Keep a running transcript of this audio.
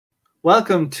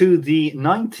Welcome to the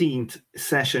 19th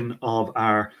session of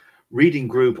our reading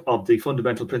group of the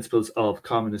Fundamental Principles of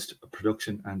Communist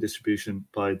Production and Distribution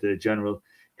by the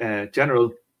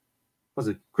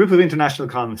Group of International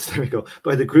Communists. There we go.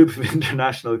 By the Group of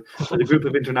International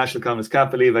Communists.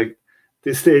 Can't believe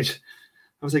this stage.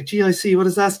 I was like, GIC, what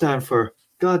does that stand for?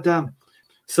 God damn.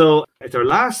 So it's our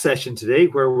last session today,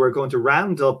 where we're going to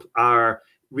round up our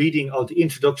reading of the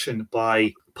introduction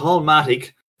by Paul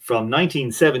Mattick from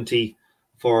 1970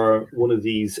 for one of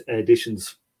these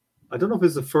editions. I don't know if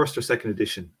it's the first or second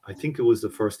edition. I think it was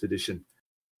the first edition.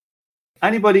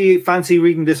 Anybody fancy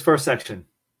reading this first section?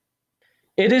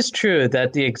 It is true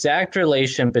that the exact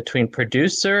relation between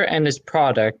producer and his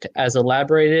product, as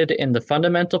elaborated in the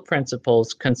fundamental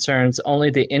principles, concerns only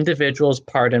the individual's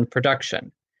part in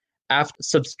production, after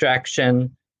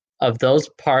subtraction of those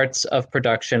parts of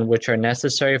production which are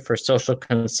necessary for social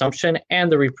consumption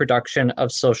and the reproduction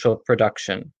of social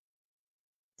production.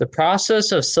 The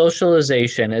process of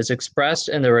socialization is expressed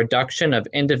in the reduction of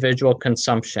individual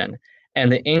consumption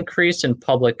and the increase in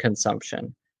public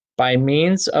consumption, by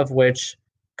means of which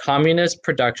communist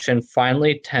production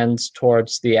finally tends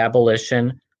towards the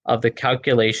abolition of the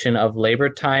calculation of labor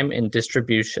time in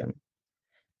distribution.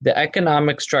 The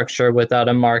economic structure without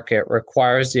a market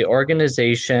requires the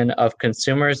organization of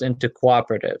consumers into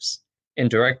cooperatives, in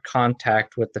direct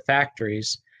contact with the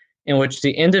factories, in which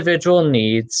the individual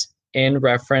needs, in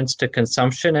reference to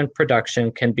consumption and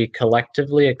production, can be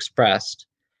collectively expressed.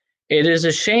 It is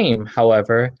a shame,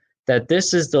 however, that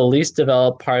this is the least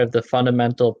developed part of the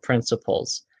fundamental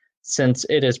principles, since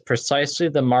it is precisely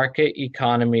the market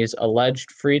economy's alleged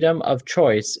freedom of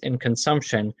choice in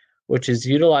consumption which is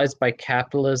utilized by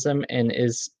capitalism and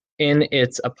is in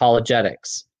its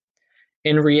apologetics.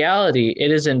 In reality,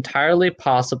 it is entirely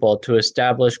possible to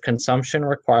establish consumption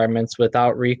requirements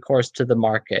without recourse to the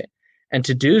market, and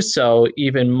to do so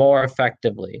even more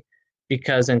effectively,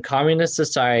 because in communist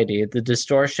society, the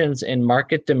distortions in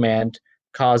market demand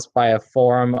caused by a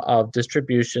form of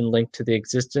distribution linked to the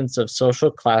existence of social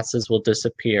classes will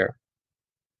disappear.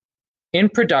 In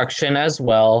production as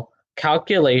well,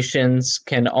 calculations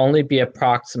can only be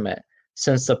approximate,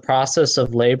 since the process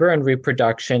of labor and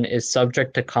reproduction is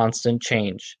subject to constant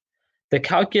change. The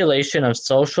calculation of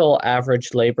social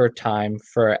average labor time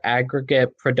for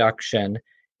aggregate production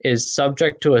is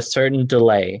subject to a certain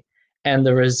delay, and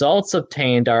the results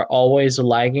obtained are always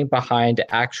lagging behind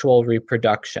actual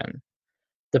reproduction.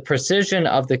 The precision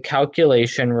of the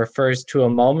calculation refers to a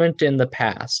moment in the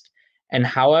past, and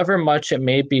however much it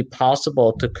may be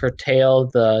possible to curtail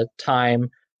the time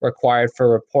required for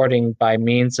reporting by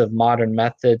means of modern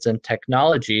methods and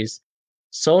technologies,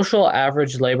 social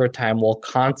average labor time will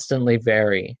constantly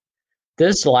vary.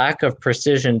 This lack of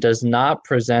precision does not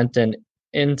present an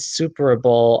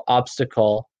insuperable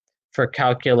obstacle for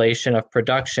calculation of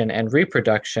production and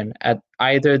reproduction at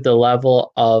either the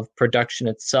level of production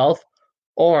itself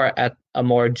or at a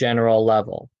more general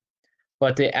level.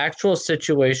 But the actual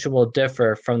situation will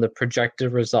differ from the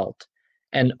projected result,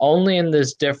 and only in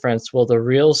this difference will the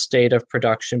real state of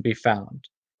production be found.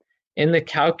 In the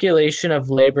calculation of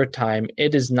labor time,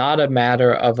 it is not a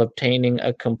matter of obtaining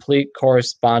a complete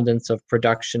correspondence of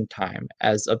production time,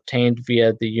 as obtained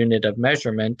via the unit of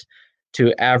measurement,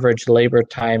 to average labor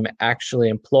time actually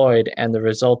employed and the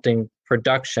resulting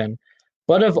production,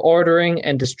 but of ordering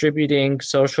and distributing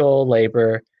social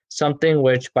labor, something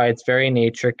which by its very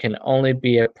nature can only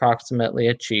be approximately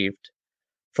achieved.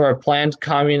 For a planned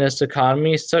communist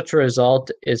economy, such a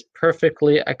result is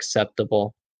perfectly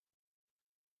acceptable.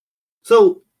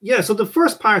 So the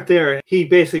first part there, he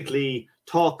basically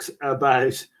talks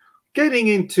about getting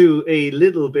into a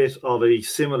little bit of a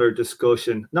similar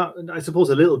discussion, I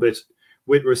suppose a little bit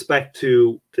with respect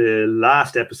to the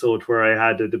last episode where I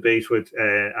had a debate with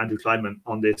Andrew Kleinman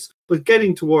on this, but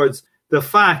getting towards the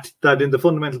fact that in the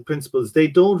fundamental principles, they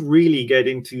don't really get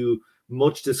into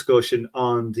much discussion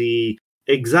on the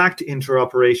exact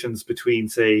interoperations between,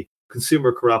 say,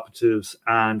 consumer cooperatives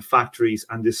and factories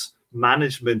and this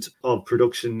management of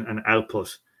production and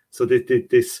output. So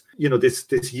this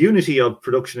unity of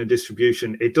production and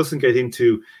distribution, it doesn't get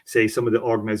into, say, some of the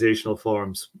organizational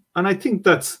forms. And I think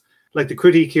that's, like, the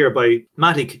critique here by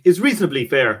Mattick is reasonably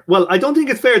fair. Well, I don't think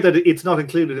it's fair that it's not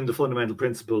included in the fundamental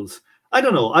principles. I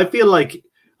don't know. I think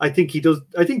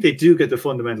they do get the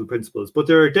fundamental principles, but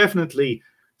there are definitely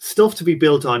stuff to be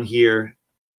built on here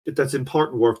that's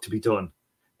important work to be done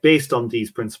based on these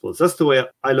principles. That's the way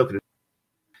I look at it.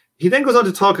 He then goes on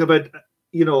to talk about,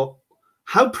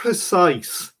 how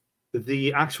precise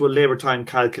the actual labor time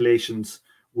calculations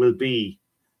will be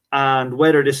and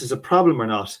whether this is a problem or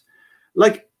not.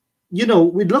 Like,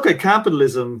 we'd look at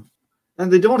capitalism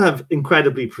And they don't have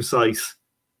incredibly precise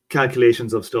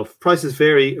calculations of stuff. Prices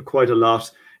vary quite a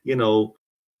lot. You know,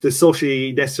 the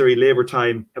socially necessary labor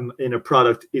time in a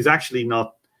product is actually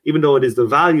not, even though it is the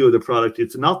value of the product,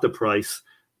 it's not the price.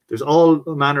 There's all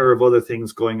manner of other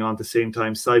things going on at the same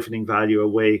time, siphoning value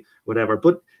away, whatever.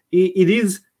 But it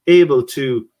is able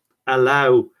to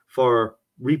allow for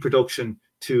reproduction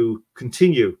to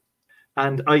continue.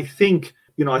 And I think,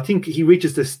 I think he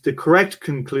reaches the correct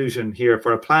conclusion here.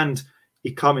 For a planned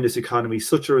communist economy,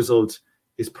 such a result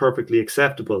is perfectly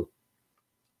acceptable.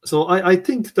 So I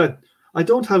think that I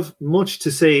don't have much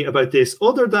to say about this,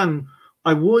 other than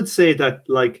I would say that,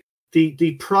 like,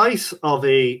 the price of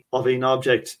an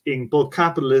object in both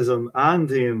capitalism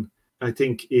and in, I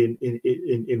think,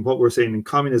 in what we're saying in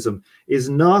communism, is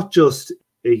not just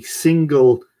a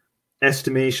single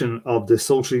estimation of the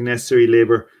socially necessary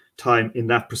labor time in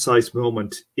that precise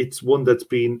moment. It's one that's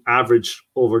been averaged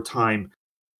over time.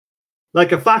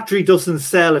 Like, a factory doesn't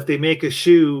sell if they make a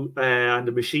shoe and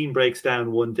the machine breaks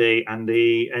down one day and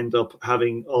they end up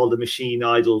having all the machine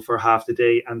idle for half the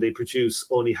day and they produce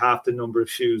only half the number of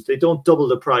shoes. They don't double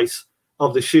the price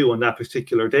of the shoe on that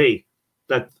particular day.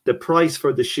 That the price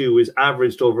for the shoe is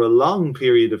averaged over a long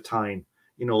period of time,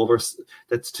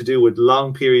 that's to do with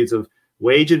long periods of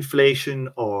wage inflation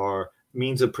or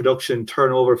means of production,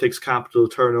 turnover, fixed capital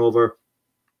turnover.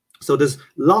 So there's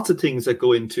lots of things that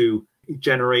go into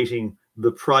generating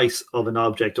the price of an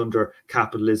object under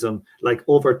capitalism, like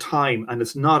over time, and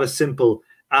it's not a simple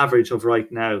average of right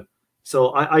now.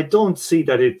 So I don't see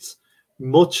that it's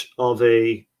much of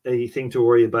a thing to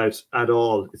worry about at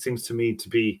all. It seems to me to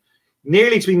be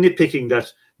nearly to be nitpicking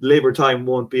that labor time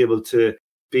won't be able to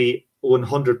be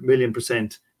 100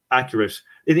 million% accurate.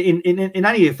 In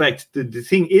any effect, the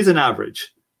thing is an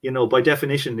average. By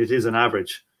definition, it is an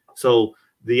average. So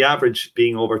the average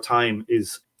being over time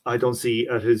is, I don't see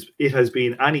it has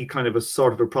been any kind of a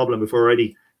sort of a problem if we're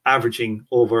already averaging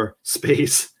over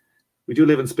space. We do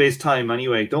live in space-time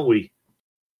anyway, don't we?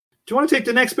 Do you want to take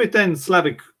the next bit then,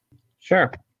 Slavik?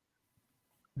 Sure.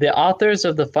 The authors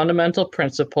of the fundamental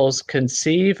principles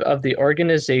conceive of the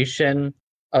organization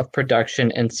of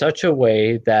production in such a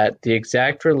way that the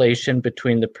exact relation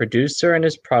between the producer and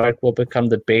his product will become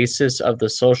the basis of the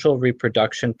social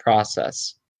reproduction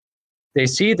process. They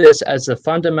see this as the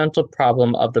fundamental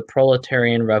problem of the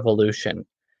proletarian revolution,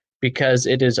 because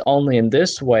it is only in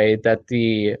this way that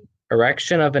the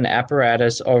erection of an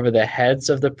apparatus over the heads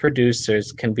of the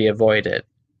producers can be avoided.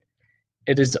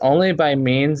 It is only by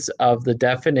means of the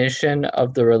definition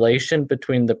of the relation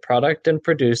between the product and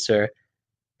producer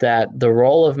that the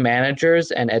role of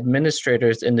managers and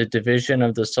administrators in the division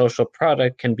of the social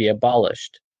product can be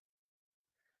abolished.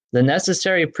 The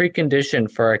necessary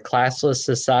precondition for a classless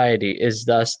society is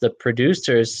thus the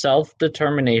producer's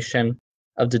self-determination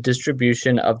of the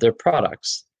distribution of their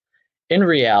products. In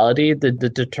reality, the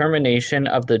determination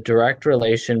of the direct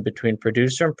relation between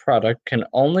producer and product can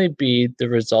only be the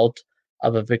result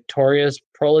of a victorious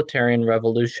proletarian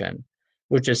revolution,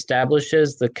 which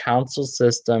establishes the council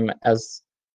system as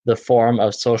the form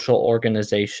of social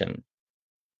organization.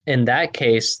 In that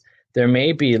case, there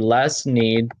may be less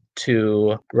need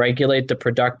to regulate the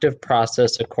productive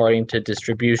process according to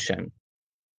distribution.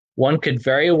 One could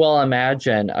very well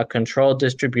imagine a controlled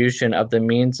distribution of the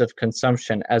means of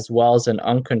consumption as well as an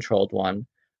uncontrolled one,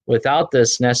 without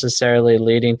this necessarily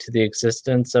leading to the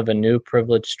existence of a new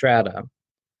privileged strata.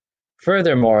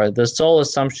 Furthermore, the sole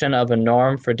assumption of a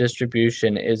norm for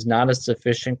distribution is not a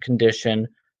sufficient condition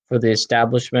for the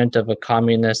establishment of a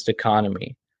communist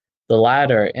economy. The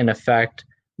latter, in effect,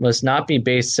 must not be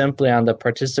based simply on the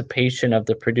participation of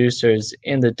the producers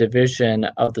in the division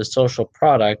of the social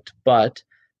product, but,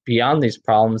 beyond these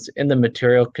problems, in the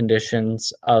material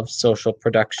conditions of social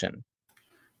production.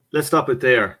 Let's stop it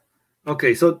there.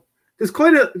 Okay, so there's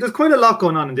quite a lot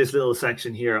going on in this little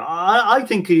section here. I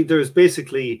think there's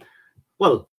basically,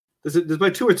 well, there's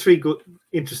about 2 or 3 good,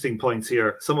 interesting points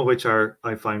here, some of which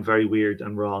I find very weird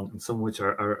and wrong, and some of which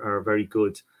are very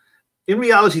good. In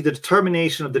reality, the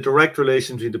determination of the direct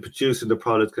relation between the producer and the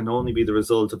product can only be the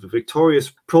result of a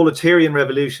victorious proletarian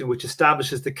revolution which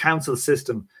establishes the council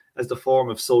system as the form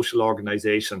of social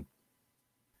organization.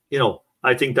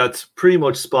 I think that's pretty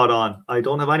much spot on. I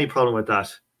don't have any problem with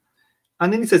that.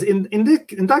 And then he says, in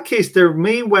that case, there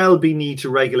may well be need to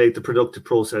regulate the productive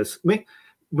process,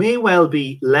 may well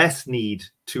be less need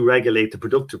to regulate the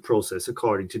productive process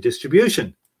according to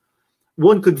distribution.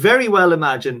 One could very well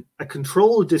imagine a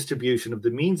controlled distribution of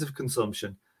the means of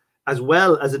consumption as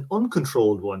well as an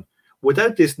uncontrolled one,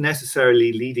 without this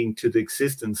necessarily leading to the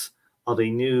existence of a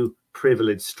new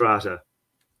privileged strata.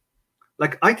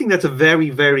 Like, I think that's a very,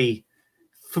 very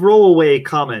throwaway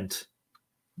comment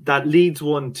that leads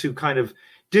one to kind of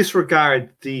disregard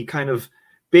the kind of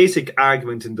basic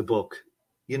argument in the book.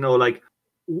 You know, like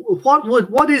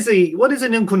what is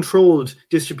an uncontrolled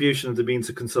distribution of the means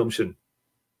of consumption?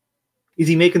 Is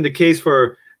he making the case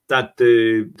for that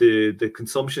the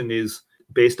consumption is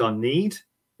based on need?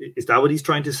 Is that what he's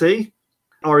trying to say?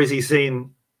 Or is he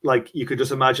saying, like, you could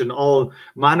just imagine all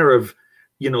manner of,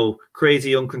 you know,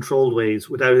 crazy uncontrolled ways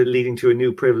without it leading to a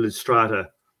new privileged strata?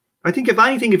 I think if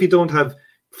anything, if you don't have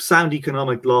sound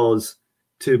economic laws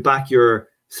to back your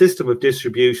system of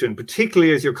distribution,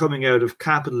 particularly as you're coming out of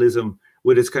capitalism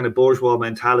with its kind of bourgeois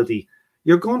mentality,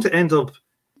 you're going to end up,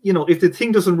 you know, if the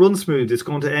thing doesn't run smooth, it's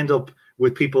going to end up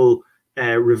with people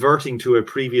reverting to a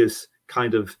previous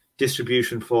kind of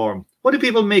distribution form. What do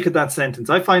people make of that sentence?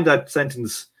 I find that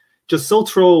sentence just so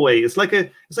throwaway. It's like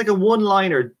a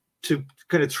one-liner to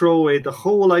kind of throw away the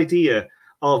whole idea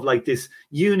of like this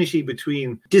unity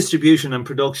between distribution and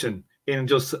production in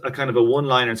just a kind of a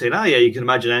one-liner and saying, yeah, you can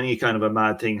imagine any kind of a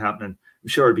mad thing happening. I'm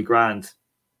sure it'd be grand.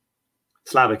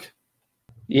 Slavic.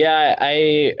 Yeah,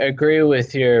 I agree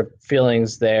with your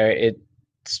feelings there. It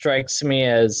strikes me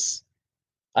as,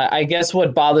 I guess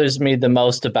what bothers me the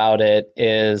most about it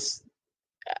is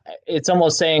it's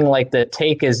almost saying like the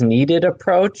take as needed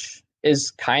approach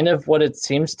is kind of what it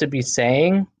seems to be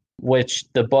saying, which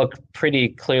the book pretty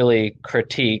clearly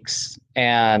critiques.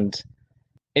 And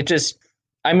it just,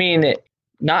 I mean,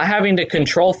 not having to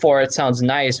control for it sounds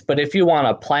nice, but if you want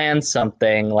to plan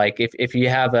something, like if you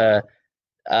have a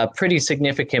pretty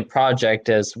significant project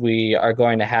as we are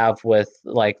going to have with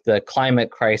like the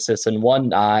climate crisis and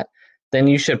whatnot, then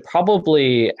you should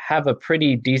probably have a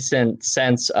pretty decent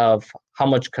sense of how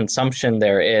much consumption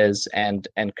there is and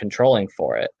controlling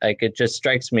for it. Like, it just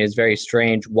strikes me as very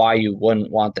strange why you wouldn't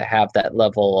want to have that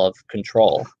level of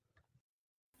control.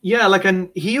 Yeah, like, and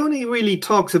he only really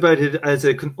talks about it as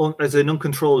an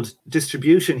uncontrolled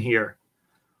distribution here.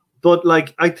 But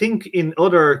like, I think in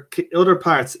other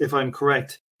parts, if I'm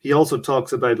correct, he also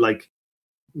talks about like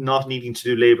not needing to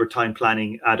do labor time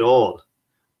planning at all.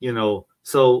 You know,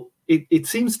 so it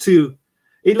seems to,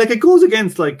 it goes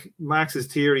against like Marx's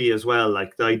theory as well,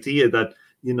 like the idea that,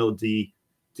 you know, the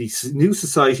new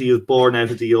society is born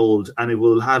out of the old, and it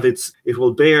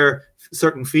will bear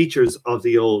certain features of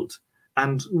the old.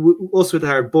 And us with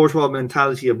our bourgeois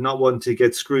mentality of not wanting to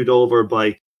get screwed over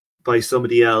by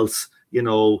somebody else, you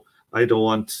know, I don't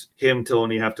want him to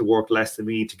only have to work less than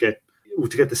me to get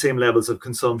the same levels of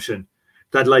consumption.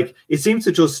 That, like, it seems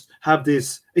to just have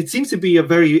this, it seems to be an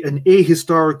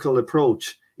ahistorical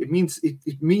approach. It means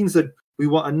that we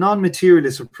want a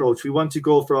non-materialist approach. We want to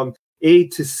go from A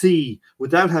to C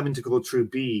without having to go through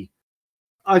B.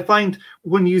 I find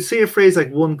when you say a phrase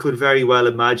like "one could very well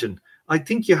imagine," I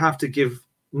think you have to give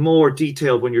more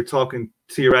detail when you're talking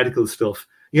theoretical stuff.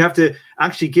 You have to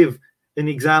actually give an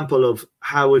example of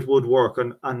how it would work,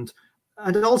 and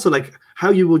also like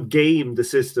how you would game the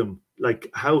system, like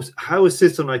how a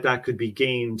system like that could be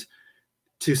gamed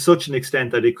to such an extent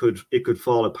that it could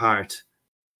fall apart.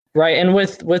 Right, and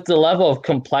with the level of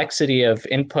complexity of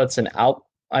inputs and out,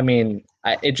 I mean,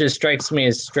 it just strikes me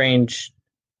as strange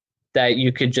that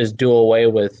you could just do away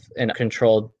with a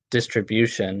controlled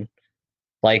distribution.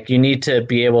 Like, you need to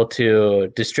be able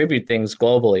to distribute things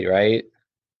globally, right?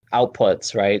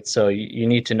 Outputs, right? So you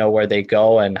need to know where they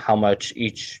go and how much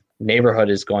each neighborhood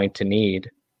is going to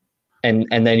need. And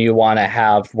then you want to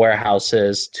have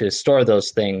warehouses to store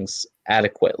those things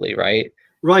adequately, right?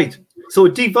 Right. So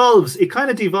it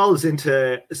kind of devolves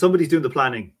into somebody's doing the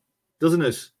planning, doesn't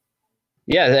it?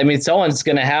 Yeah, I mean, someone's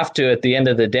going to have to at the end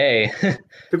of the day.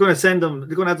 They're going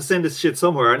to have to send this shit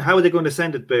somewhere. And how are they going to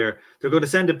send it there? They're going to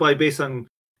send it based on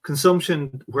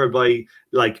consumption, whereby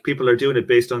like people are doing it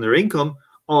based on their income,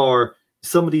 or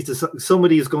somebody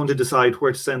is going to decide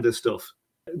where to send this stuff.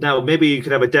 Now, maybe you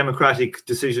could have a democratic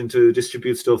decision to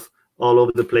distribute stuff all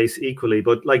over the place equally,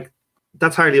 but like,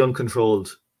 that's hardly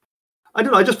uncontrolled. I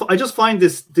don't know. I just find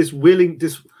this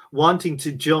wanting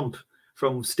to jump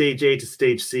from stage A to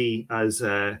stage C as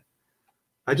I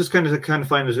just kind of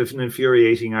find it an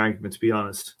infuriating argument, to be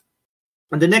honest.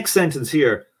 And the next sentence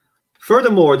here: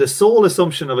 furthermore, the sole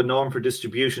assumption of a norm for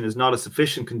distribution is not a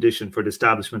sufficient condition for the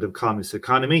establishment of communist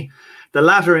economy. The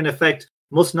latter, in effect,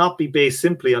 must not be based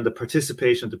simply on the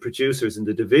participation of the producers in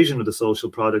the division of the social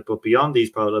product, but beyond these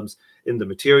problems, in the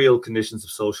material conditions of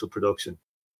social production.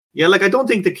 Yeah, like, I don't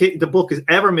think the book is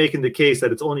ever making the case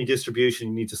that it's only distribution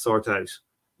you need to sort out.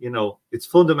 You know, it's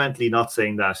fundamentally not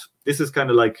saying that. This is kind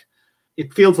of like,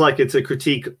 it feels like it's a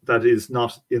critique that is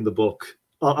not in the book,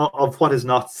 of what is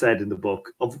not said in the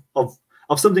book, of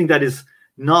something that is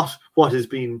not what is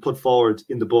being put forward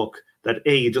in the book, that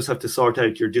you just have to sort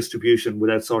out your distribution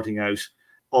without sorting out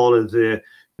all of the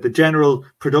general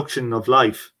production of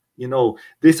life.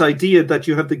 This idea that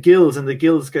you have the guilds, and the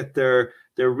guilds get their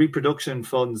reproduction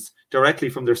funds directly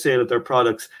from their sale of their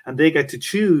products, and they get to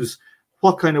choose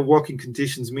what kind of working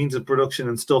conditions, means of production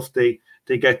and stuff they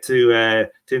get to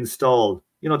install.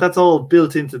 That's all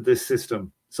built into this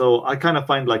system. So I kind of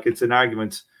find like it's an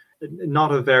argument,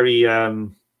 not a very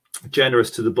generous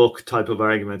to the book type of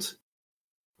argument.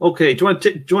 Okay, do you want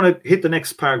to hit the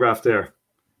next paragraph there?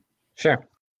 Sure.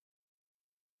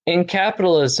 In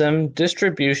capitalism,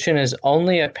 distribution is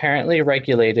only apparently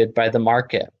regulated by the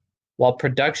market. While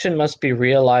production must be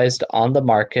realized on the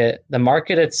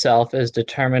market itself is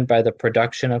determined by the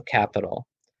production of capital.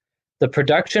 The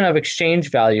production of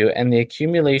exchange value and the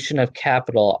accumulation of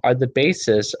capital are the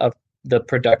basis of the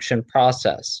production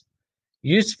process.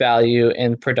 Use value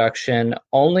in production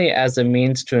only as a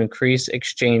means to increase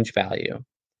exchange value.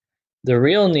 The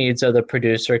real needs of the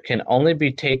producer can only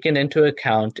be taken into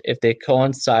account if they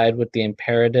coincide with the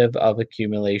imperative of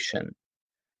accumulation.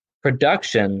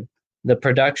 Production, the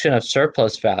production of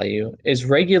surplus value, is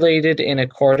regulated in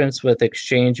accordance with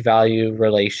exchange value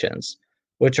relations,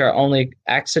 which are only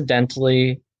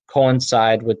accidentally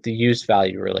coincide with the use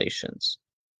value relations.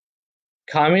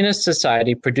 Communist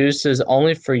society produces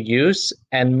only for use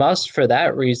and must for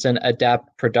that reason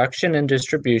adapt production and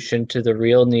distribution to the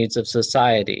real needs of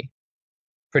society.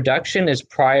 Production is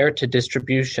prior to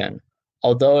distribution,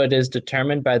 although it is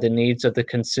determined by the needs of the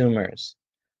consumers.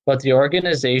 But the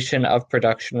organization of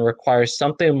production requires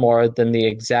something more than the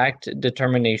exact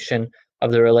determination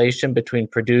of the relation between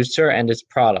producer and his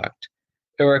product.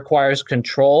 It requires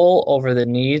control over the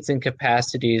needs and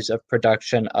capacities of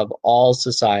production of all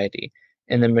society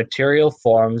in the material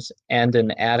forms and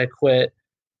an adequate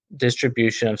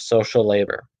distribution of social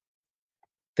labor.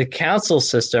 The council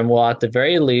system will at the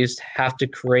very least have to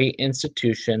create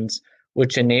institutions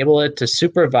which enable it to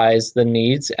supervise the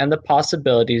needs and the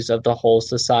possibilities of the whole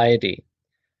society.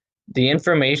 The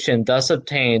information thus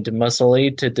obtained must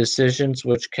lead to decisions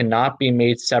which cannot be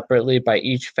made separately by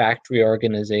each factory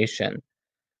organization.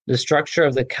 The structure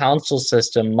of the council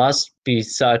system must be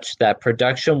such that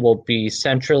production will be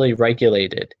centrally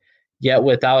regulated, yet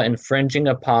without infringing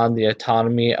upon the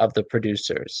autonomy of the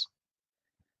producers.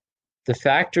 The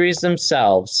factories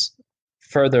themselves,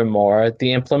 furthermore,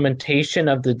 the implementation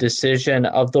of the decision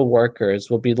of the workers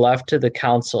will be left to the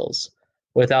councils,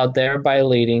 without thereby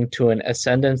leading to an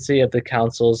ascendancy of the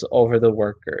councils over the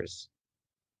workers.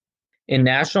 In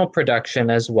national production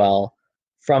as well,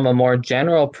 from a more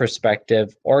general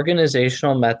perspective,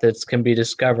 organizational methods can be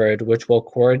discovered which will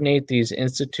coordinate these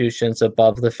institutions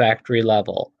above the factory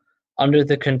level, under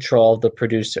the control of the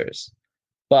producers.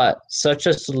 But such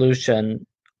a solution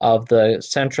of the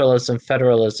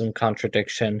centralism-federalism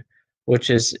contradiction, which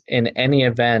is in any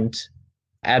event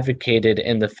advocated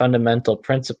in the fundamental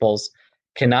principles,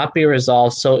 cannot be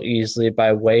resolved so easily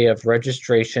by way of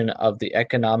registration of the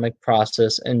economic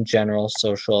process in general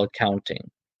social accounting,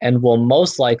 and will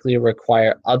most likely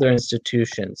require other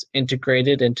institutions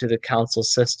integrated into the council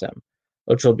system,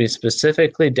 which will be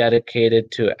specifically dedicated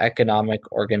to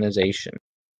economic organization.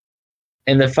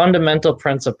 In the fundamental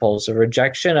principles, a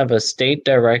rejection of a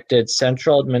state-directed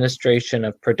central administration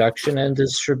of production and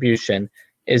distribution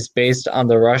is based on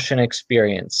the Russian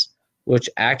experience, which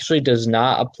actually does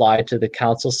not apply to the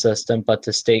council system but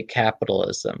to state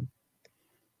capitalism.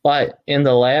 But in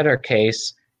the latter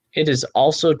case, it is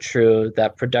also true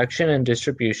that production and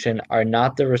distribution are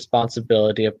not the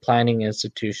responsibility of planning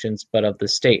institutions but of the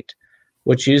state,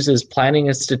 which uses planning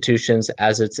institutions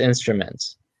as its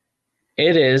instruments.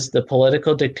 It is the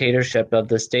political dictatorship of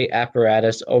the state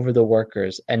apparatus over the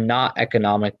workers and not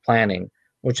economic planning,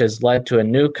 which has led to a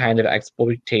new kind of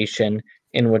exploitation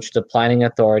in which the planning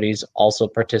authorities also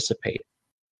participate.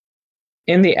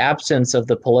 In the absence of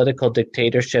the political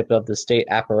dictatorship of the state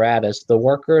apparatus, the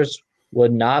workers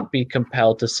would not be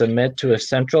compelled to submit to a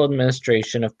central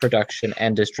administration of production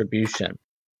and distribution.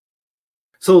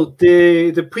 So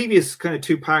the previous kind of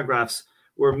two paragraphs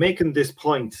were making this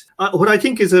point. What I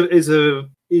think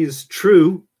is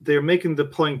true. They're making the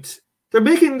point. They're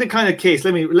making the kind of case.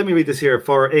 Let me read this here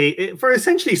for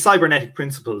essentially cybernetic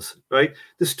principles, right?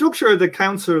 The structure of the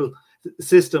council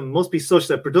system must be such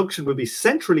that production will be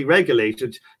centrally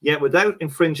regulated, yet without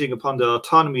infringing upon the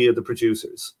autonomy of the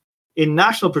producers. In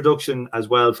national production as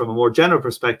well, from a more general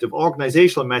perspective,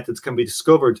 organizational methods can be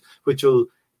discovered which will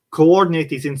coordinate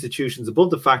these institutions above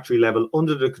the factory level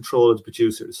under the control of the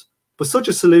producers. But such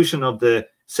a solution of the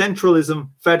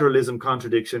centralism-federalism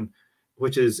contradiction,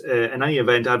 which is in any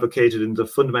event advocated in the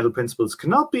fundamental principles,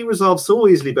 cannot be resolved so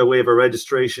easily by way of a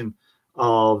registration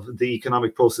of the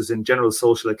economic process in general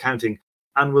social accounting,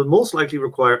 and will most likely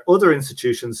require other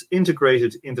institutions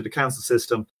integrated into the council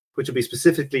system, which will be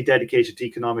specifically dedicated to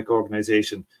economic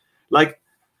organization. Like,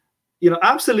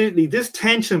 absolutely, this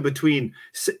tension between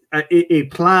a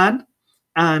plan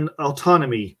and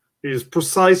autonomy is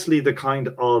precisely the kind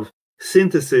of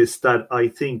synthesis that I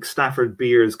think Stafford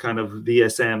Beer's kind of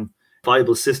VSM,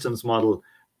 viable systems model,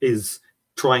 is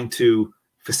trying to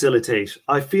facilitate.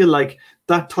 I feel like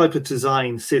that type of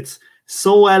design sits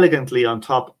so elegantly on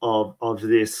top of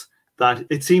this that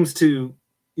it seems to,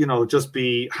 just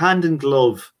be hand in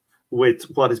glove with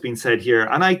what has been said here.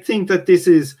 And I think that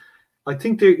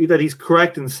that he's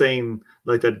correct in saying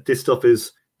like that this stuff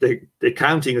is, the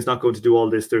accounting is not going to do all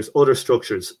this. There's other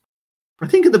structures. I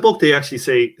think in the book they actually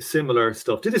say similar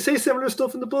stuff. Did they say similar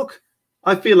stuff in the book?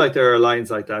 I feel like there are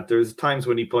lines like that. There's times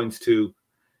when he points to,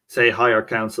 say, higher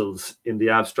councils in the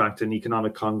abstract and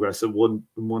economic congress in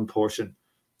one portion.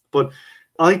 But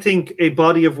I think a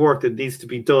body of work that needs to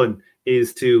be done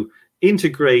is to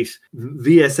integrate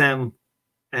VSM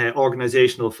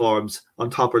organizational forms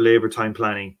on top of labor time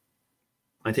planning.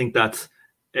 I think that's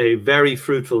a very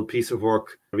fruitful piece of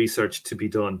work, research to be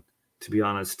done, to be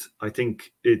honest. I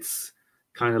think it's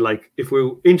kind of like, if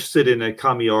we're interested in a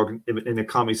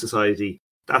commie society,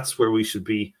 that's where we should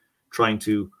be trying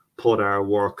to put our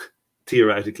work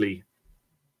theoretically.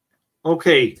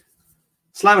 Okay,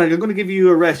 Slavic, I'm going to give you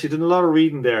a rest. You've done a lot of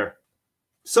reading there.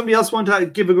 Somebody else want to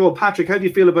give a go? Patrick, how do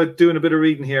you feel about doing a bit of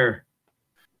reading here?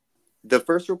 The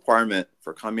first requirement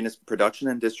for communist production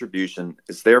and distribution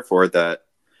is therefore that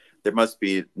there must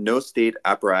be no state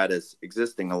apparatus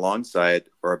existing alongside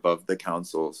or above the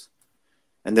councils,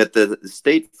 and that the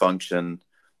state function,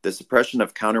 the suppression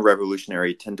of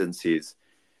counter-revolutionary tendencies,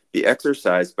 be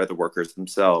exercised by the workers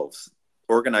themselves,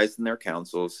 organized in their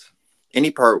councils,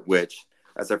 any part which,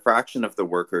 as a fraction of the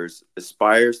workers,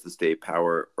 aspires to state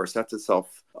power or sets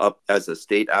itself up as a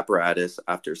state apparatus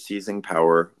after seizing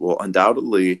power, will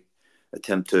undoubtedly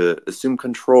attempt to assume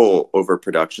control over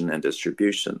production and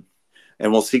distribution,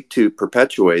 and will seek to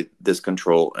perpetuate this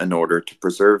control in order to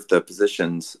preserve the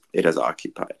positions it has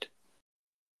occupied.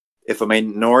 If a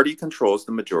minority controls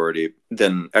the majority,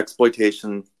 then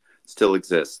exploitation still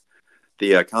exists.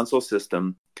 The council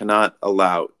system cannot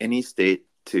allow any state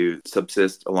to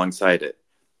subsist alongside it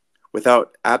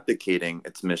without abdicating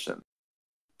its mission.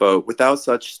 But without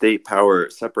such state power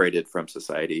separated from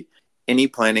society, any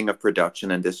planning of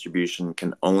production and distribution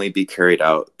can only be carried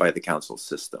out by the council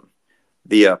system.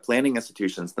 The planning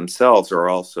institutions themselves are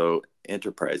also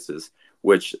enterprises,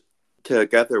 which,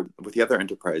 together with the other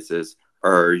enterprises,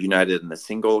 are united in a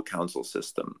single council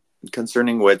system,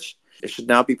 concerning which it should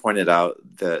now be pointed out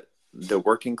that the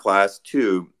working class,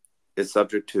 too, is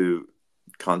subject to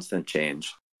constant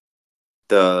change.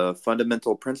 The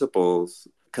fundamental principles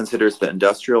considers the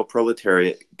industrial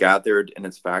proletariat gathered in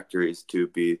its factories to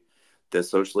be the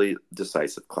socially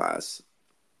decisive class.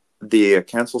 The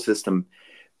council system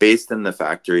based in the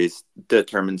factories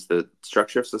determines the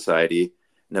structure of society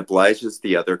and obliges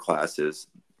the other classes,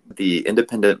 the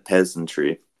independent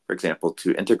peasantry, for example,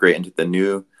 to integrate into the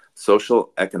new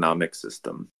social economic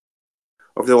system.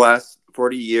 Over the last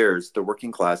 40 years, the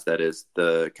working class, that is,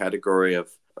 the category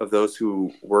of those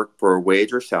who work for a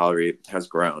wage or salary, has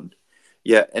grown.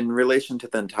 Yet, in relation to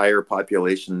the entire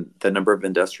population, the number of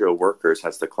industrial workers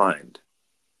has declined.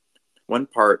 One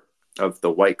part of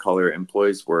the white-collar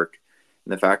employees work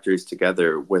in the factories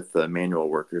together with the manual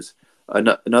workers.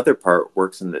 Another part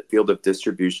works in the field of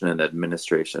distribution and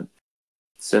administration.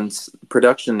 Since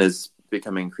production is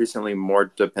becoming increasingly more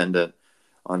dependent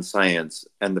on science,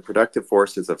 and the productive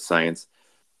forces of science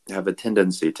have a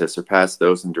tendency to surpass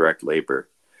those in direct labor,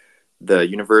 the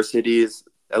universities,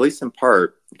 at least in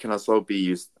part, can also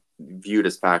be viewed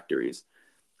as factories.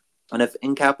 And if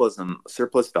in capitalism,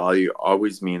 surplus value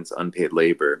always means unpaid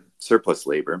labor, surplus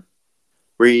labor,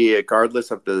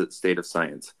 regardless of the state of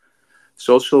science,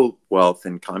 social wealth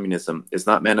in communism is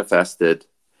not manifested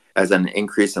as an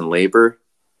increase in labor,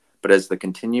 but as the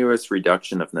continuous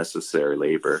reduction of necessary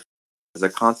labor, as a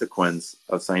consequence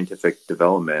of scientific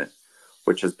development,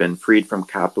 which has been freed from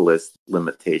capitalist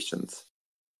limitations.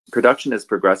 Production is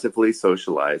progressively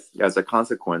socialized as a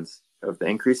consequence of the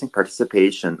increasing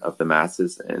participation of the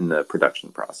masses in the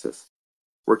production process.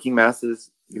 Working masses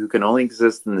who can only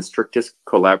exist in the strictest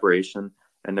collaboration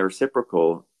and the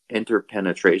reciprocal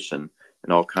interpenetration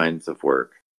in all kinds of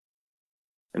work.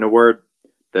 In a word,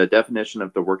 the definition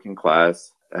of the working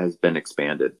class has been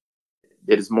expanded.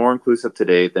 It is more inclusive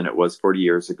today than it was 40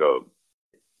 years ago.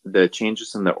 The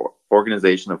changes in the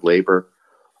organization of labor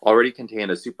already contain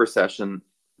a supersession,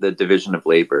 the division of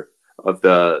labor, of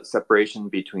the separation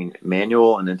between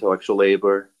manual and intellectual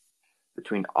labor,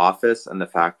 between office and the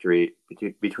factory,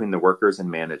 between the workers and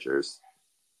managers.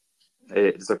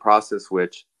 It is a process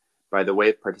which, by the way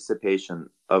of participation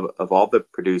of all the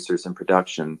producers in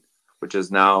production, which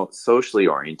is now socially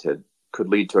oriented, could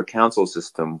lead to a council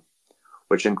system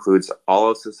which includes all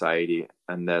of society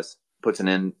and thus puts an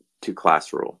end to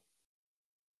class rule.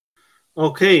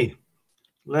 Okay,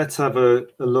 let's have a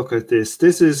look at this.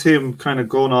 This is him kind of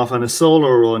going off on a solo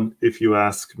run, if you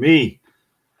ask me.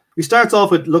 He starts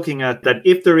off with looking at that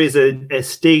if there is a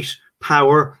state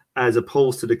power as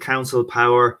opposed to the council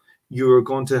power, you're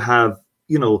going to have,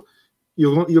 you're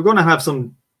going to have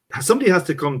somebody has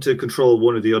to come to control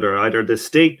one or the other. Either the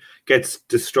state gets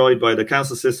destroyed by the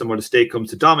council system, or the state comes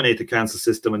to dominate the council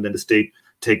system, and then the state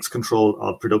takes control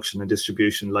of production and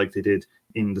distribution like they did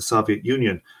in the Soviet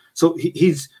Union. So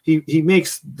he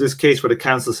makes this case where the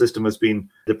council system has been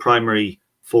the primary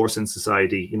force in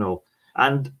society,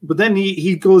 but then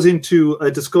he goes into a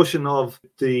discussion of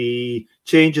the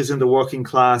changes in the working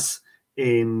class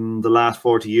in the last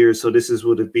 40 years. So this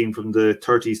would have been from the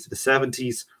 30s to the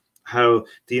 70s, how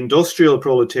the industrial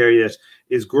proletariat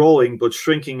is growing but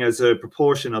shrinking as a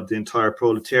proportion of the entire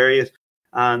proletariat,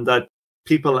 and that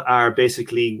people are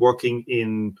basically working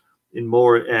in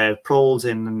more proles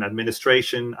in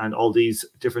administration and all these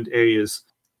different areas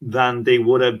than they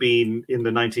would have been in the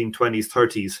 1920s,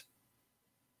 30s.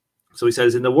 So he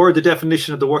says, in the word, the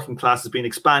definition of the working class has been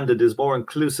expanded, is more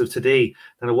inclusive today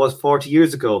than it was 40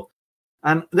 years ago.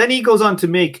 And then he goes on to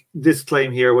make this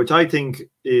claim here, which I think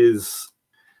is,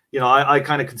 I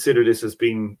kind of consider this as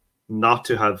being not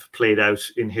to have played out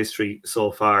in history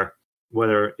so far.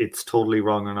 Whether it's totally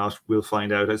wrong or not, we'll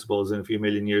find out, I suppose, in a few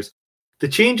million years. The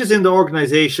changes in the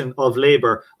organization of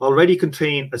labor already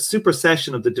contain a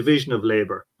supersession of the division of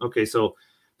labor. Okay, so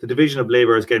the division of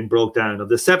labor is getting broke down, of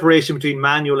the separation between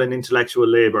manual and intellectual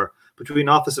labor, between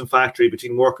office and factory,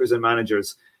 between workers and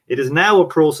managers. It is now a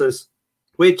process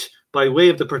which, by way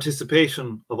of the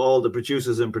participation of all the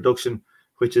producers in production,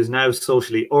 which is now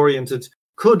socially oriented,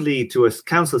 could lead to a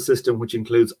council system which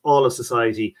includes all of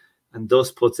society and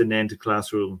thus puts an end to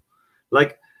class rule.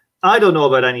 Like, I don't know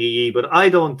about any EE, but I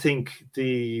don't think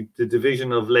the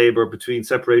division of labor between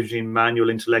separation between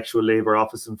manual, intellectual labor,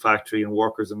 office and factory, and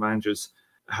workers and managers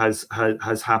has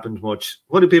happened much.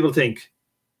 What do people think?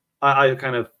 I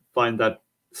kind of find that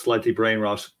slightly brain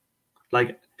rot.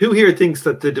 Like, who here thinks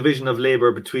that the division of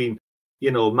labor between,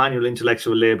 manual,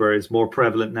 intellectual labor is more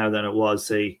prevalent now than it was,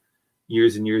 say,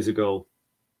 years and years ago?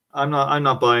 I'm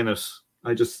not buying it.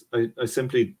 I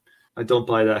don't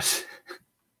buy that.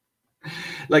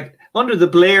 Like, under the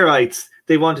Blairites,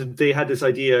 they had this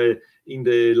idea in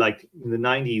the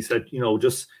 90s that,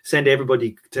 just send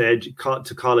everybody to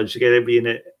college, to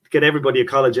get everybody a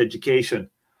college education.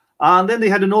 And then they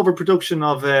had an overproduction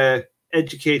of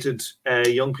educated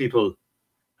young people.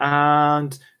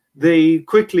 And they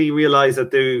quickly realized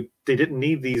that they didn't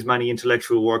need these many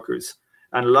intellectual workers.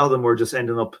 And a lot of them were just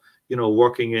ending up,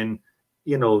 working in,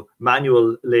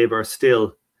 manual labor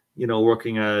still,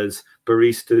 working as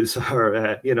baristas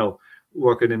or,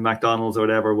 working in McDonald's or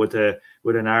whatever with a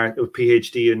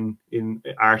PhD in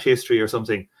art history or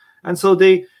something. And so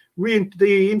they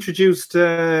introduced,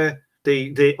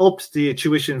 they upped the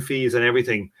tuition fees and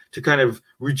everything to kind of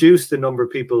reduce the number of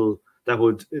people that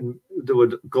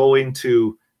would go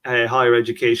into higher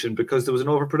education, because there was an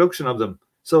overproduction of them.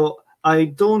 So I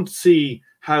don't see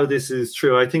how this is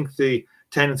true. I think the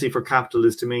tendency for capital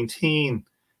is to maintain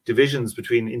divisions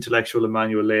between intellectual and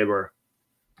manual labor.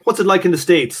 What's it like in the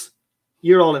States?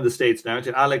 You're all in the States now,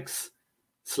 to Alex,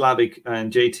 Slavic,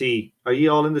 and JT. Are you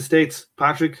all in the States,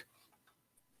 Patrick?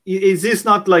 Is this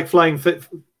not like flying,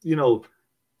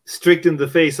 strict in the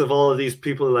face of all of these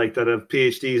people like that have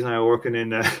PhDs now working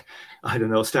in, I don't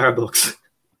know, Starbucks?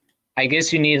 I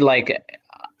guess you need like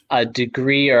a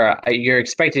degree, or you're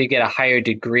expected to get a higher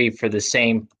degree for the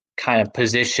same kind of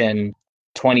position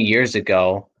 20 years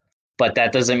ago. But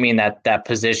that doesn't mean that that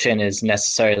position is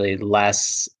necessarily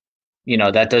less,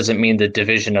 that doesn't mean the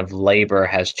division of labor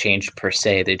has changed per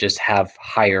se. They just have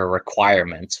higher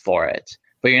requirements for it.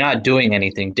 But you're not doing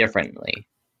anything differently.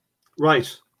 Right.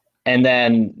 And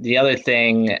then the other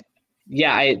thing,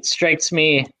 it strikes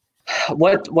me,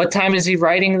 what time is he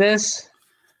writing this?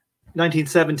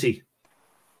 1970.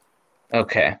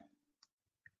 Okay.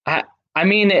 I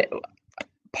mean,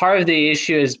 part of the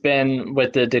issue has been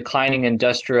with the declining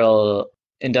industrial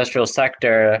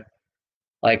sector.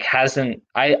 Like,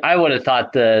 I would have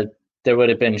thought that there would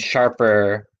have been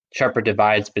sharper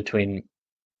divides between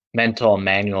mental and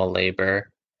manual labor,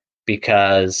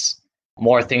 because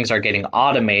more things are getting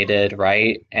automated,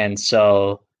 right? And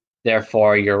so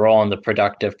Therefore, your role in the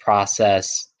productive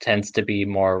process tends to be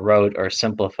more rote or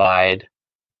simplified.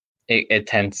 It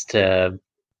tends to,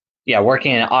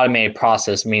 working in an automated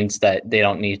process means that they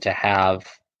don't need to have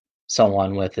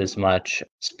someone with as much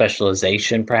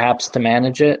specialization, perhaps, to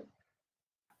manage it.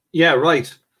 Yeah,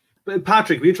 right. But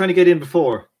Patrick, were you trying to get in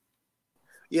before?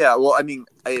 Yeah, well, I mean,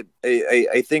 I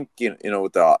think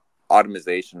with the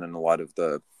automation and a lot of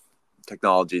the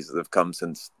technologies that have come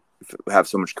since have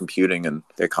so much computing, and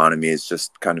the economy has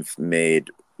just kind of made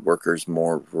workers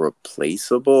more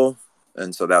replaceable,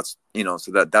 and so that's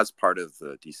that's part of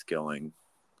the de-skilling.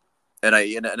 And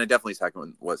I definitely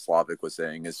second what Slavic was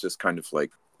saying. It's just kind of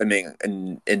like, I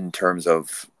mean, in terms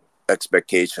of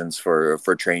expectations for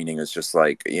training, it's just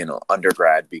like,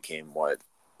 undergrad became what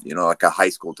like a high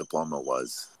school diploma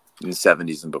was in the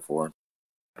 70s and before.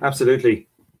 Absolutely.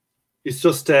 It's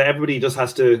just everybody just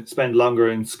has to spend longer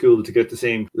in school to get the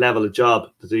same level of job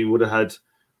that they would have had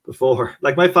before.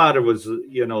 Like my father was,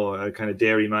 a kind of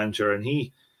dairy manager, and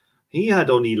he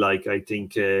had only like, I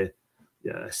think,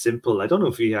 simple. I don't know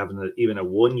if he had even a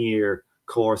 1-year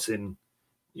course in,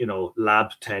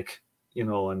 lab tech,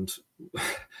 and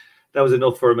that was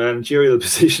enough for a managerial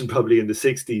position probably in the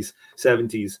 60s,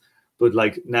 70s. But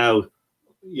like now,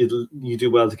 you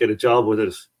do well to get a job with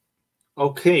it.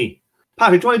 Okay.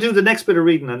 Patrick, do you want to do the next bit of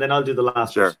reading, and then I'll do the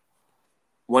last Sure. bit?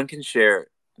 One can share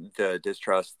the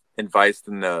distrust advised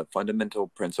in the fundamental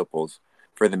principles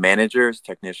for the managers,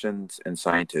 technicians, and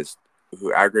scientists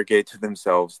who aggregate to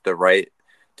themselves the right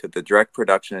to the direct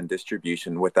production and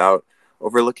distribution without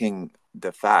overlooking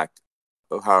the fact,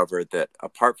 however, that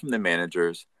apart from the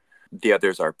managers, the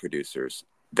others are producers.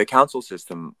 The council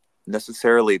system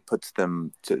necessarily puts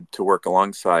them to work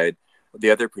alongside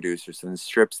the other producers and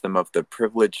strips them of the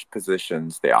privileged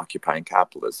positions they occupy in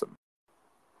capitalism.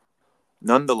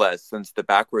 Nonetheless, since the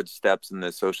backward steps in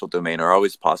the social domain are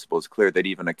always possible, it's clear that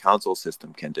even a council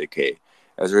system can decay.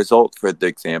 As a result, for the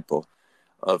example,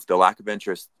 of the lack of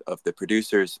interest of the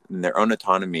producers in their own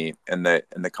autonomy and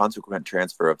the consequent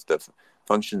transfer of the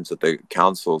functions of the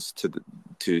councils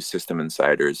to system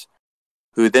insiders,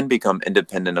 who then become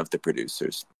independent of the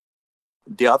producers.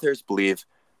 The authors believe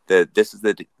that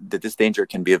this danger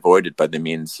can be avoided by the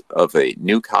means of a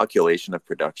new calculation of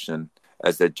production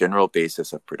as the general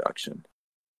basis of production.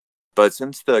 But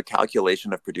since the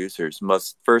calculation of producers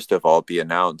must first of all be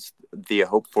announced, the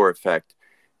hoped-for effect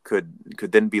could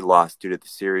then be lost due to the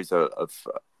series of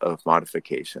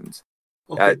modifications.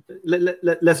 Okay,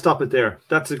 let's stop it there.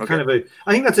 That's I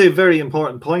think that's a very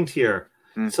important point here.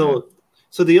 Mm-hmm.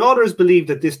 So the authors believe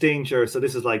that this danger, so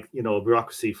this is like,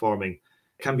 bureaucracy forming,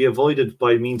 can be avoided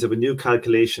by means of a new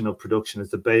calculation of production as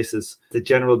the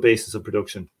general basis of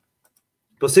production.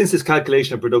 But since this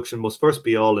calculation of production must first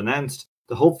be all announced,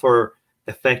 the hope for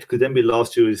effect could then be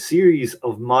lost to a series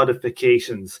of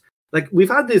modifications. Like we've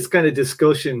had this kind of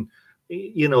discussion,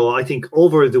 I think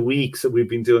over the weeks that we've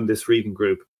been doing this reading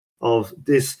group, of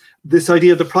this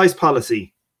idea of the price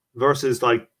policy versus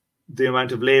like the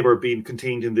amount of labor being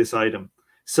contained in this item.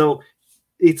 So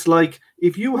it's like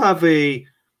if you have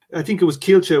I think it was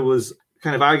Kilcha was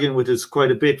kind of arguing with us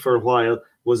quite a bit for a while,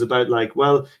 was about like,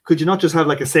 well, could you not just have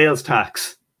like a sales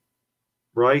tax,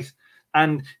 right?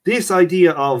 And this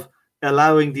idea of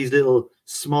allowing these little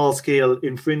small scale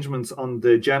infringements on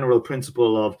the general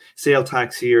principle of sale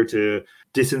tax here to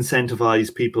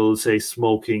disincentivize people, say,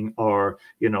 smoking or,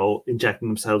 injecting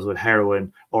themselves with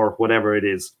heroin or whatever it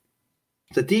is,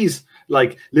 that these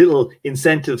like little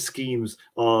incentive schemes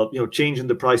of, changing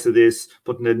the price of this,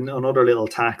 putting another little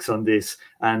tax on this,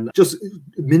 and just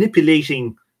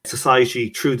manipulating society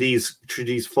through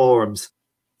these forms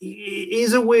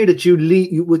is a way that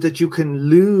you can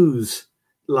lose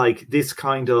like this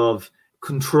kind of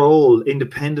control,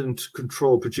 independent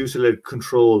control, producer-led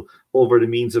control over the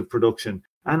means of production.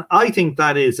 And I think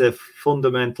that is a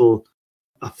fundamental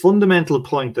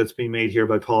point that's been made here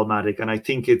by Paul Mattick, and I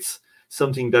think it's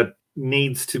something that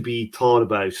needs to be thought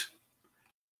about.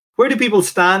 Where do people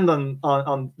stand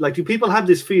on like, do people have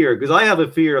this fear? Because I have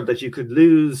a fear of that you could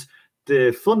lose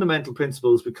the fundamental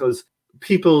principles because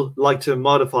people like to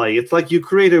modify. It's like you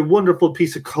create a wonderful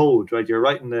piece of code, right? You're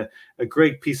writing a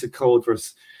great piece of code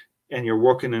and you're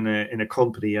working in a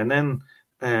company, and then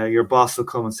your boss will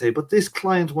come and say, but this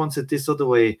client wants it this other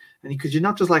way, and could you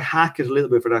not just like hack it a little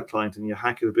bit for that client, and you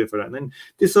hack it a bit for that, and then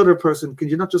this other person, could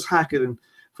you not just hack it and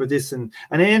for this, and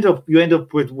you end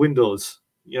up with Windows,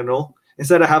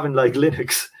 instead of having like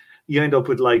Linux, you end up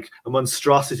with like a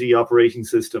monstrosity operating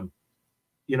system,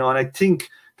 and I think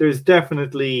there's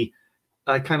definitely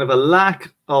a kind of a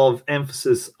lack of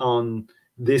emphasis on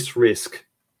this risk.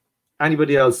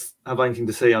 Anybody else have anything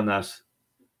to say on that?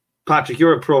 Patrick,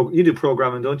 you do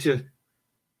programming, don't you?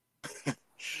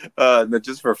 No,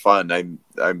 just for fun. I'm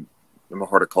a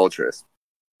horticulturist.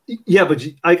 Yeah, but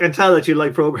I can tell that you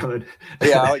like programming.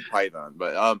 Yeah, I like Python,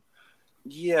 but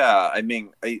yeah, I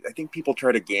mean, I think people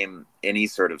try to game any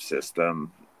sort of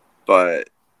system, but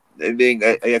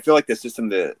I feel like the system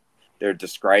that they're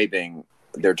describing,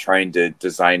 they're trying to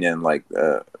design in like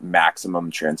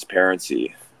maximum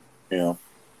transparency, you know.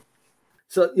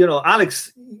 So,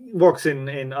 Alex works in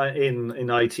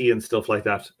IT and stuff like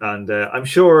that, and I'm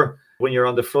sure when you're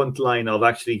on the front line of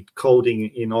actually coding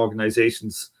in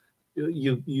organizations,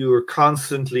 you're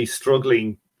constantly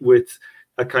struggling with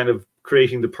a kind of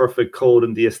creating the perfect code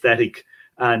and the aesthetic,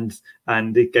 and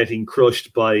it getting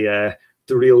crushed by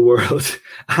the real world.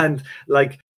 And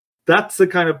like, that's the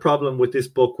kind of problem with this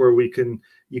book, where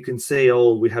you can say,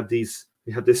 oh, we have this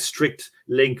strict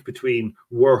link between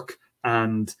work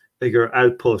and bigger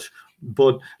output,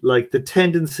 but like the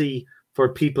tendency for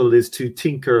people is to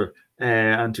tinker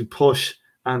and to push.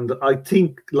 And I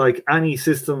think like any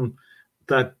system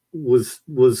that was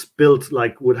built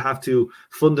like would have to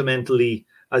fundamentally,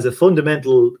 as a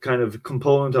fundamental kind of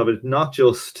component of it, not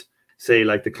just say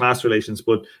like the class relations,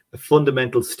 but a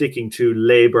fundamental sticking to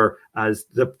labor as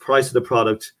the price of the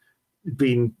product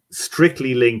being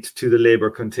strictly linked to the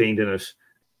labor contained in it.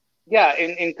 Yeah,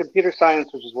 in computer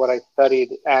science, which is what I studied,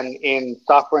 and in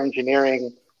software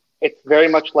engineering, it's very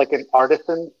much like an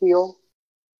artisan field.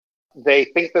 They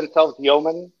think themselves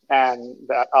yeomen, and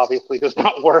that obviously does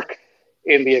not work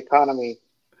in the economy.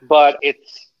 But it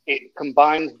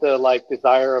combines the like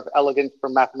desire of elegance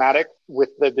from mathematics with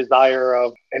the desire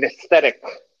of an aesthetic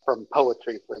from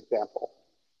poetry, for example.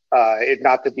 It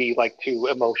not to be like too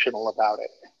emotional about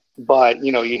it. But,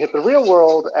 you hit the real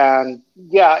world, and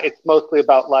yeah, it's mostly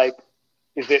about like,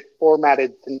 is it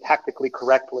formatted syntactically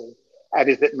correctly, and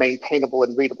is it maintainable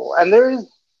and readable? And there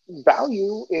is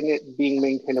value in it being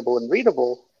maintainable and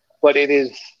readable, but it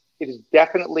is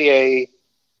definitely a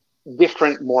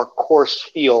different, more coarse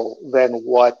feel than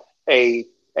what a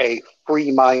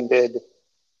free-minded,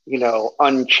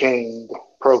 unchained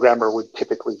programmer would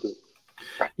typically do.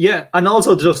 Yeah, and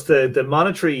also just the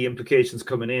monetary implications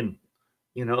coming in.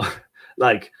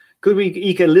 Like, could we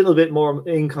eke a little bit more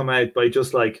income out by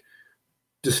just like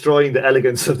destroying the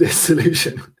elegance of this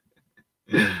solution?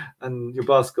 And your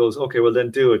boss goes, okay, well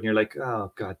then do it. And you're like,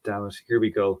 oh, God damn it. Here we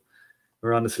go.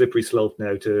 We're on the slippery slope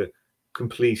now to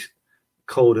complete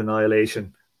code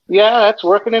annihilation. Yeah, that's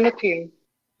working in a team.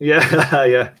 Yeah,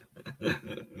 yeah.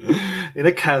 In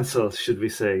a council, should we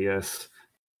say, yes.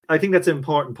 I think that's an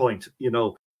important point.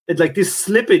 It's like this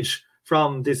slippage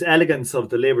from this elegance of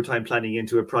the labor time planning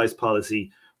into a price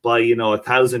policy by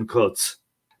 1,000 cuts,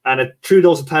 and through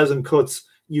those 1,000 cuts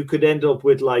you could end up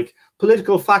with like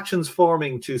political factions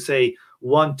forming to say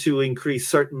want to increase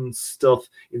certain stuff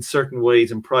in certain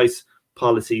ways and price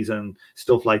policies and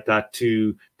stuff like that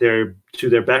to their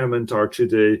betterment, or to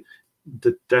the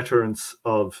deterrence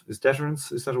of, is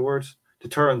that a word?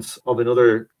 Deterrence of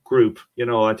another group.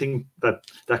 I think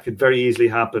that could very easily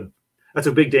happen. That's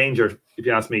a big danger, if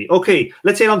you ask me. Okay,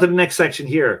 let's get on to the next section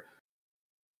here.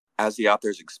 As the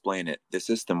authors explain it, the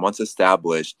system, once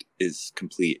established, is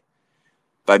complete.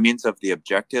 By means of the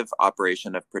objective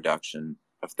operation of production,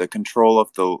 of the control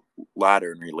of the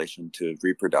latter in relation to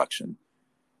reproduction,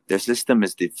 the system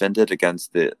is defended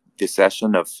against the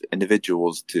cession of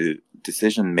individuals to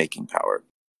decision-making power,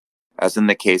 as in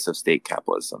the case of state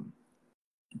capitalism.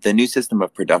 The new system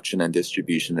of production and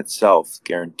distribution itself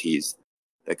guarantees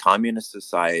the communist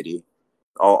society,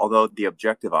 although the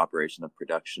objective operation of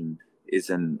production is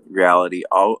in reality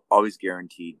always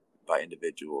guaranteed by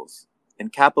individuals. In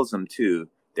capitalism, too,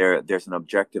 there's an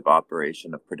objective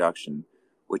operation of production,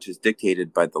 which is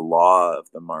dictated by the law of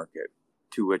the market,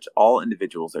 to which all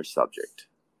individuals are subject.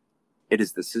 It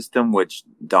is the system which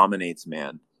dominates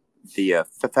man. The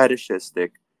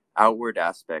fetishistic outward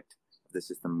aspect of the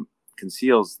system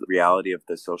conceals the reality of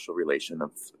the social relation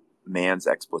of man's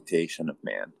exploitation of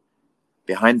man.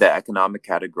 Behind the economic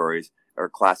categories are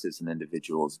classes and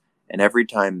individuals, and every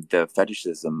time the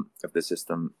fetishism of the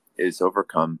system is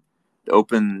overcome, the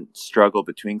open struggle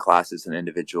between classes and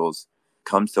individuals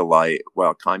comes to light,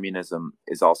 while communism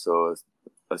is also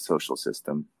a social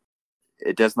system.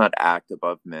 It does not act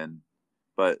above men,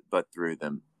 but through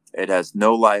them. It has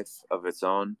no life of its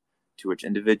own, to which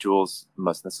individuals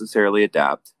must necessarily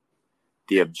adapt.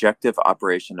 The objective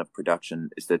operation of production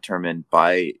is determined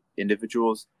by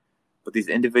individuals, but these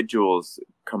individuals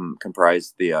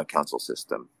comprise the council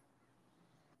system.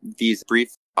 These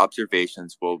brief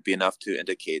observations will be enough to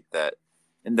indicate that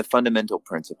in the fundamental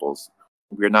principles,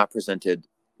 we are not presented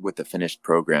with the finished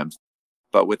programs.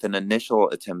 but with an initial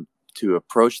attempt to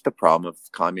approach the problem of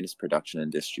communist production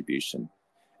and distribution.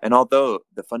 And although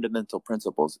the fundamental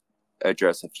principles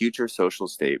address a future social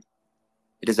state,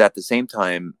 it is at the same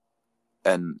time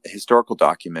an historical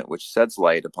document which sheds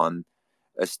light upon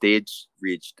a stage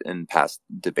reached in past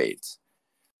debates.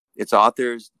 Its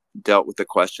authors dealt with the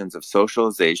questions of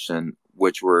socialization,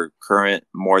 which were current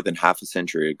more than half a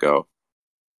century ago,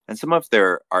 and some of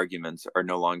their arguments are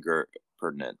no longer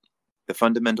pertinent. The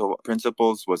fundamental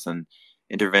principles was an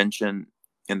intervention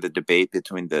in the debate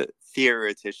between the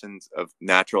theoreticians of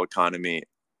natural economy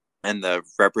and the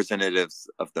representatives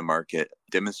of the market,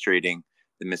 demonstrating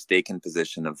the mistaken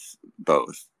position of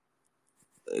both.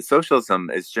 Socialism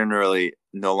is generally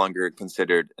no longer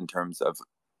considered in terms of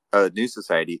a new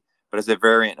society, but as a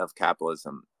variant of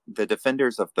capitalism. The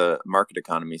defenders of the market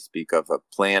economy speak of a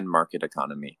planned market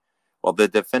economy, while the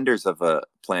defenders of a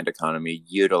planned economy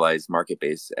utilize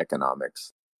market-based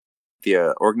economics.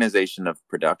 The organization of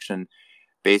production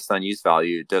based on use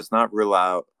value does not rule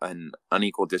out an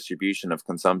unequal distribution of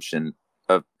consumption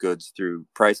of goods through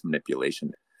price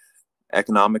manipulation.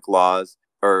 Economic laws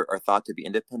are thought to be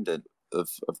independent of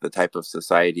the type of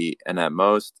society, and at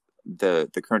most, the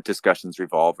current discussions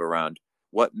revolve around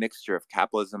what mixture of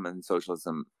capitalism and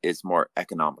socialism is more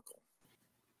economical.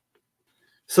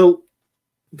 So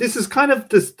this is kind of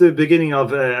the beginning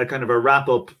of a kind of a wrap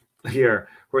up here,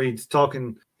 where he's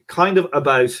talking kind of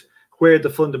about where the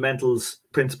fundamentals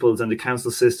principles and the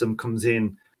council system comes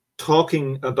in,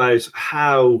 talking about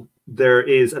how there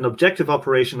is an objective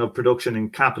operation of production in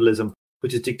capitalism,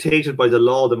 which is dictated by the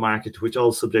law of the market, to which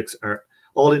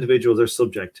all individuals are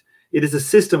subject. It is a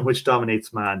system which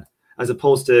dominates man, as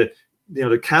opposed to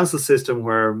the council system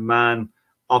where man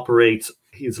operates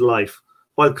his life.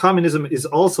 While communism is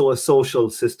also a social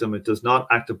system, it does not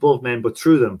act above men but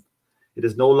through them. It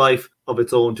has no life of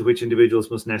its own to which individuals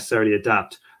must necessarily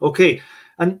adapt. Okay,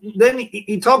 and then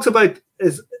he talks about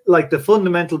the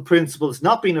fundamental principles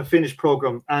not being a finished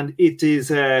program, and it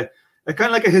is a kind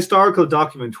of like a historical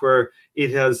document where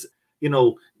it has,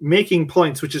 making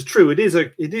points, which is true.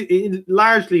 It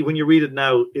largely, when you read it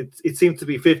now, it seems to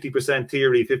be 50%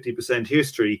 theory, 50%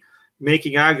 history,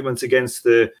 making arguments against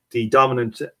the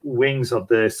dominant wings of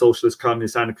the socialist,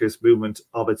 communist, anarchist movement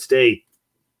of its day,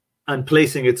 and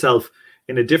placing itself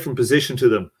in a different position to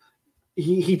them.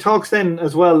 He talks then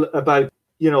as well about,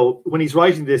 when he's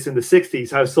writing this in the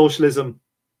 60s, how socialism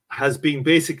has been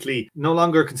basically no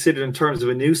longer considered in terms of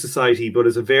a new society, but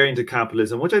as a variant of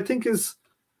capitalism, which I think is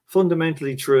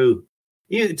fundamentally true.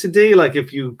 Today,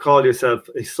 if you call yourself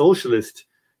a socialist,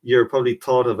 you're probably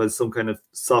thought of as some kind of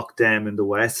sock dem in the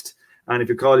West. And if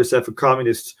you call yourself a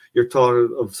communist, you're thought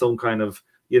of some kind of,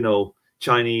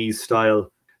 Chinese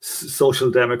style social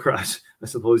democrat, I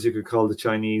suppose you could call the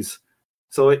Chinese.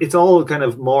 So it's all kind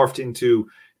of morphed into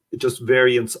just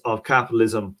variants of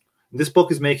capitalism. And this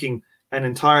book is making an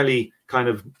entirely kind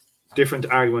of different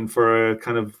argument for a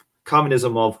kind of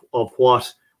communism of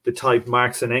what the type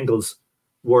Marx and Engels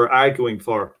were arguing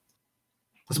for.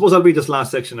 I suppose I'll read this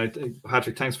last section.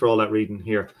 Patrick, thanks for all that reading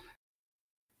here.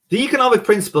 The economic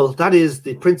principle, that is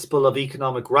the principle of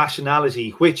economic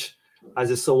rationality, which,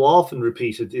 as is so often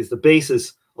repeated, is the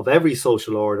basis of every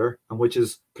social order, and which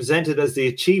is presented as the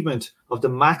achievement of the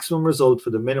maximum result for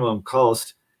the minimum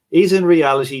cost, is in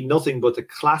reality nothing but the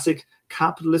classic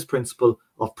capitalist principle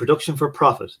of production for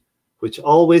profit, which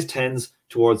always tends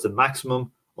towards the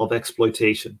maximum of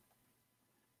exploitation.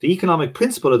 The economic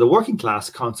principle of the working class,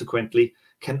 consequently,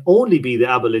 can only be the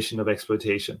abolition of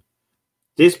exploitation.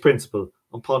 This principle,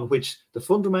 upon which the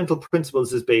fundamental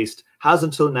principles is based, has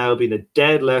until now been a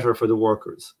dead letter for the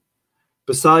workers.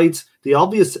 Besides the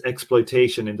obvious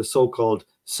exploitation in the so-called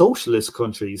socialist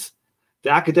countries, the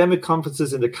academic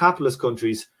conferences in the capitalist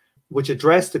countries, which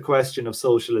address the question of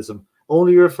socialism,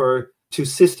 only refer to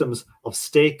systems of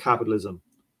state capitalism.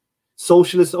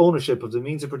 Socialist ownership of the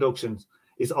means of production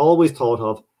is always thought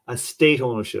of as state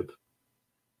ownership.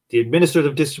 The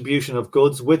administrative distribution of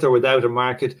goods with or without a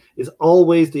market is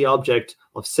always the object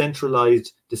of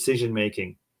centralized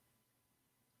decision-making.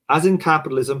 As in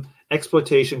capitalism,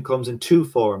 exploitation comes in two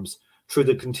forms: through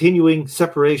the continuing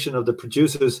separation of the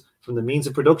producers from the means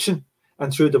of production,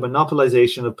 and through the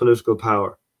monopolization of political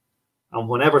power. And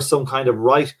whenever some kind of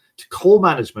right to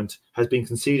co-management has been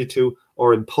conceded to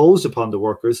or imposed upon the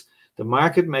workers, the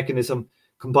market mechanism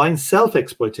combines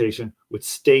self-exploitation with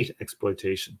state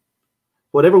exploitation.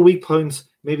 Whatever weak points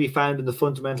may be found in the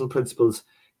fundamental principles,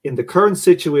 in the current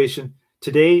situation,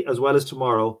 today as well as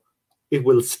tomorrow, it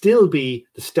will still be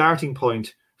the starting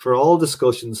point for all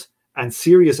discussions and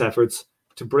serious efforts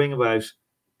to bring about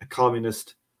a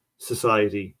communist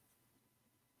society.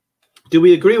 Do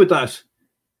we agree with that,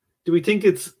 Do we think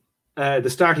it's the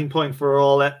starting point for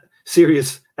all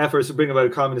serious efforts to bring about a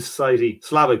communist society?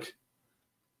 Slavic?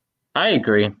 I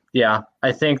agree. Yeah,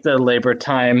 I think the labor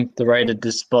time, the right of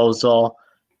disposal,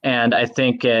 and I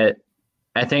think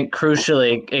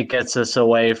crucially it gets us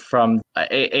away from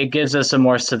it gives us a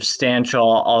more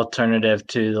substantial alternative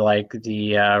to like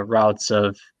the routes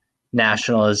of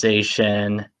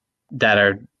nationalization that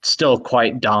are still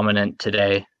quite dominant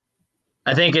today.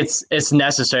 I think it's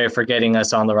necessary for getting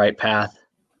us on the right path.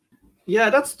 Yeah,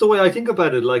 that's the way I think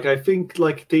about it. Like, I think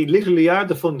like they literally are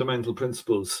the fundamental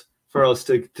principles for us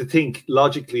to think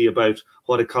logically about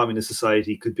what a communist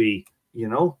society could be, you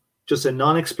know, just a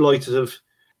non-exploitative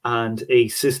and a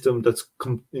system that's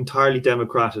entirely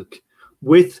democratic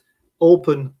with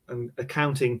open and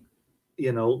accounting,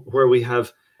 you know, where we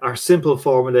have our simple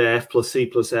formula F plus C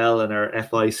plus L and our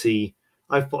FIC.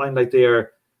 I find like they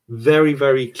are very,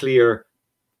 very clear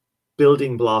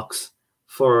building blocks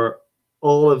for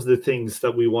all of the things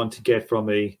that we want to get from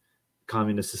a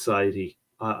communist society.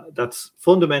 That's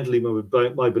fundamentally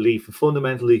my belief, and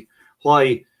fundamentally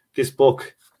why this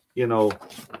book, you know,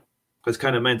 has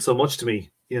kind of meant so much to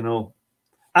me, you know.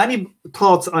 Any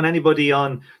thoughts on anybody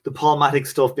on the Paul Mattick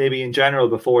stuff, maybe in general,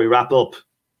 before we wrap up?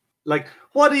 Like,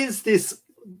 what is this?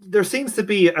 There seems to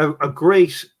be a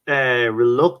great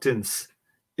reluctance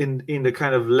in the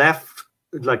kind of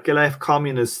left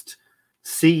communist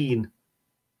scene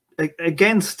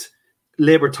against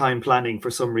labor time planning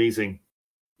for some reason.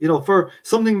 You know, for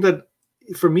something that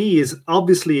for me is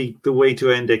obviously the way to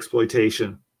end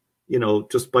exploitation. You know,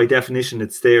 just by definition,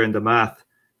 it's there in the math.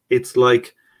 It's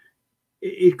like,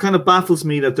 it kind of baffles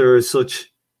me that there is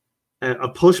such a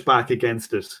pushback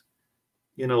against it.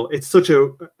 You know, it's such a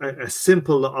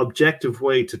simple, objective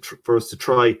way for us to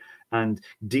try and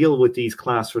deal with these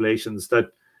class relations that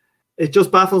it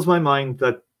just baffles my mind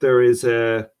that there is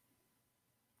a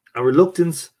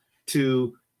reluctance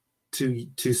to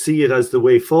see it as the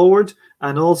way forward,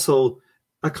 and also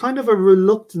a kind of a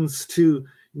reluctance to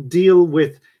deal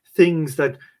with things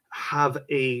that have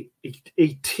a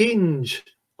tinge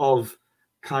of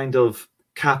kind of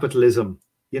capitalism,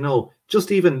 you know,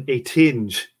 just even a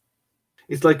tinge.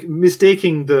 It's like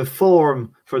mistaking the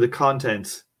form for the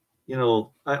content. You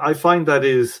know, I find that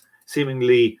is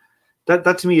seemingly,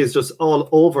 that to me is just all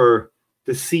over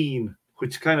the scene,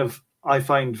 which kind of I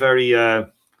find very,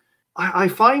 I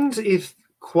find it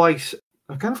quite,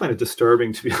 I kind of find it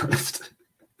disturbing, to be honest.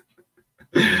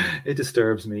 It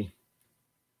disturbs me.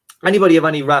 Anybody have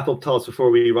any wrap-up thoughts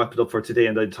before we wrap it up for today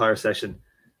and the entire session?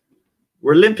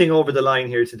 We're limping over the line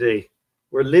here today.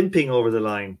 We're limping over the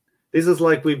line. This is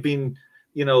like we've been,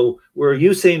 you know, we're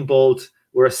Usain Bolt.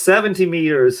 We're 70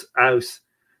 meters out,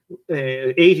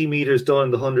 80 meters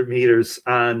done the 100 meters,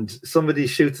 and somebody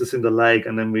shoots us in the leg,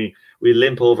 and then we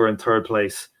limp over in third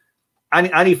place.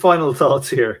 Any final thoughts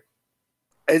here?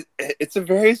 It's a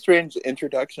very strange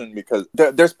introduction, because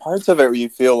there's parts of it where you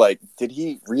feel like, did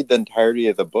he read the entirety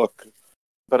of the book?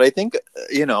 But I think,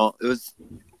 you know,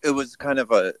 it was kind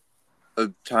of a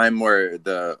time where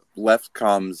the left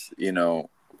comms, you know,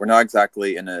 were not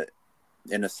exactly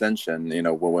in ascension, you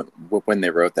know, when they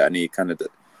wrote that. And he kind of,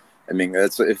 I mean,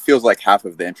 it feels like half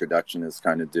of the introduction is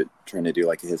kind of trying to do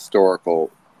like a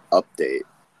historical update.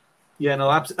 Yeah, no,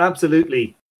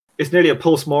 absolutely. It's nearly a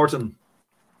post-mortem.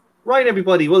 Right,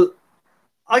 everybody. Well,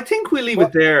 I think we'll leave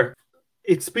it there.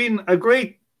 It's been a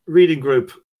great reading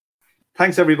group.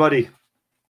 Thanks, everybody.